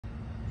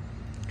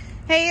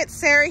Hey, it's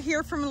Sarah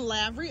here from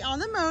Lavery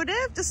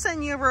Automotive. Just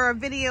sending you over a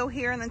video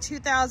here in the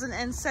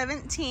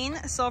 2017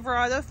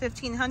 Silverado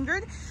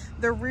 1500,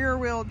 the rear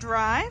wheel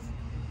drive.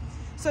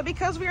 So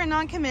because we are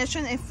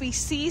non-commissioned, if we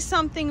see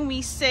something,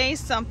 we say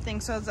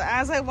something. So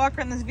as I walk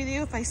around this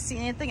video, if I see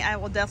anything, I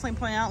will definitely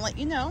point out and let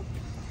you know.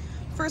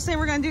 First thing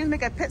we're gonna do is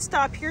make a pit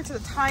stop here to the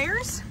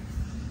tires.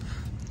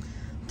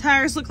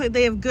 Tires look like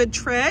they have good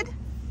tread.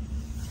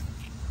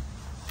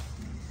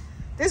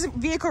 This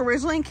vehicle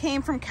originally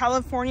came from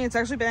California. It's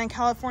actually been in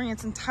California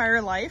its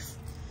entire life.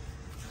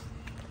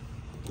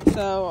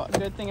 So a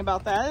good thing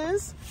about that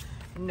is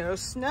no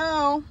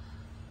snow.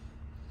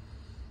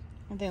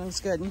 Everything looks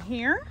good in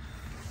here.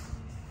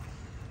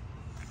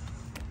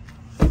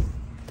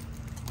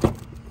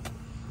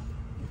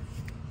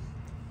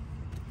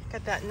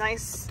 Got that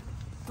nice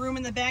room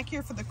in the back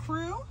here for the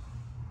crew.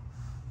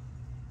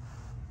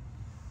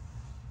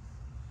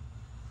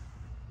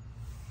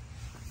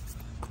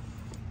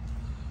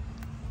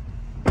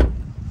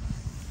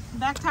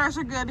 Back tires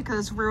are good because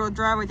it's rear-wheel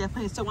drive. I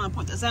definitely still want to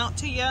point this out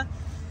to you. I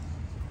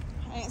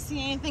didn't see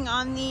anything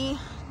on the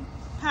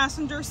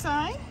passenger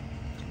side.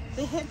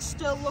 The hitch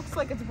still looks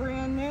like it's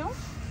brand new.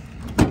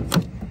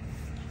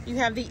 You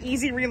have the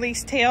easy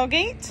release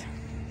tailgate.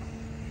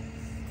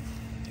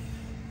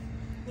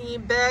 The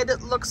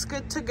bed looks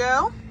good to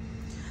go.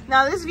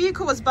 Now this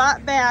vehicle was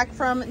bought back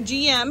from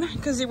GM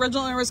because the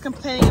original owner was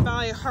complaining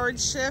about a hard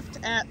shift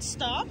at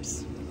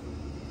stops,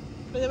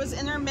 but it was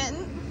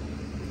intermittent.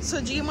 So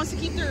GM wants to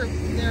keep their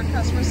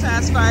customers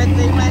satisfied.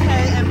 They went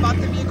ahead and bought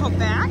the vehicle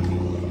back,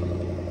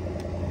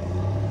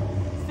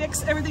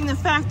 fixed everything to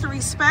factory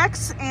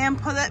specs,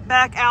 and put it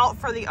back out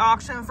for the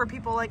auction for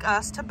people like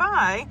us to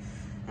buy.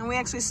 And we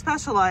actually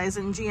specialize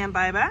in GM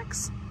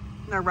buybacks,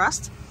 no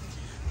rust.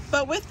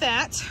 But with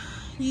that,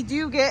 you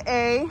do get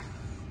a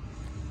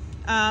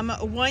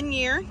 1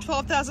 year,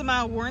 12,000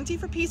 mile warranty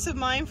for peace of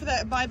mind for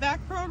that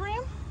buyback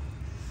program.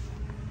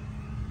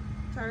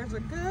 Tires are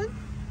good.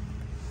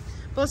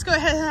 But let's go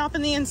ahead and hop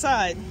in the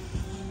inside.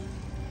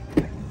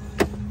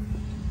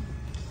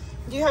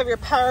 You have your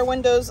power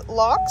windows,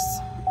 locks,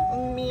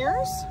 and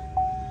mirrors,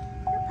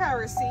 your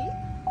power seat.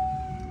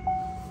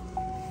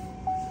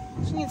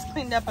 She needs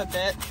cleaned up a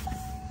bit.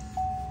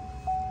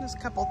 There's a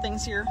couple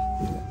things here,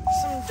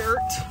 some dirt,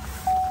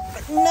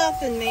 but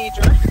nothing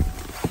major.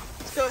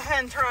 Let's go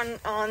ahead and turn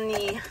on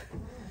the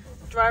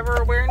driver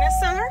awareness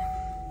center.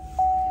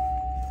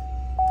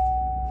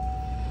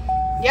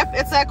 Yep,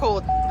 it's that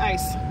cold.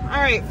 Nice. All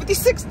right,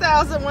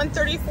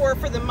 56,134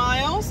 for the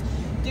miles.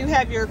 You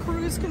have your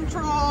cruise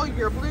control,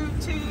 your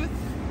Bluetooth,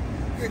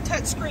 your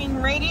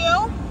touchscreen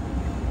radio,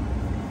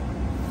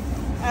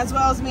 as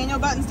well as manual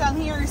buttons down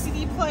here, your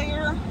CD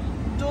player,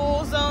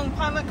 dual zone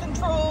climate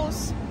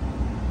controls,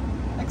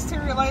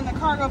 exterior light in the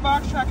cargo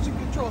box, traction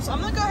control. So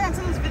I'm gonna go ahead and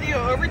send this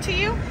video over to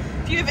you.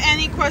 If you have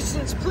any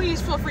questions, please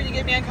feel free to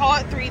give me a call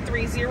at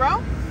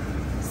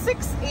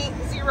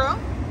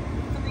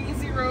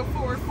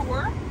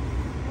 330-680-3044.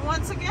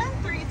 Once again,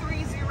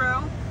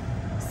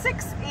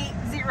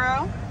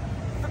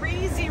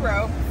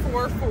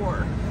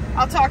 330-680-3044.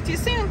 I'll talk to you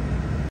soon.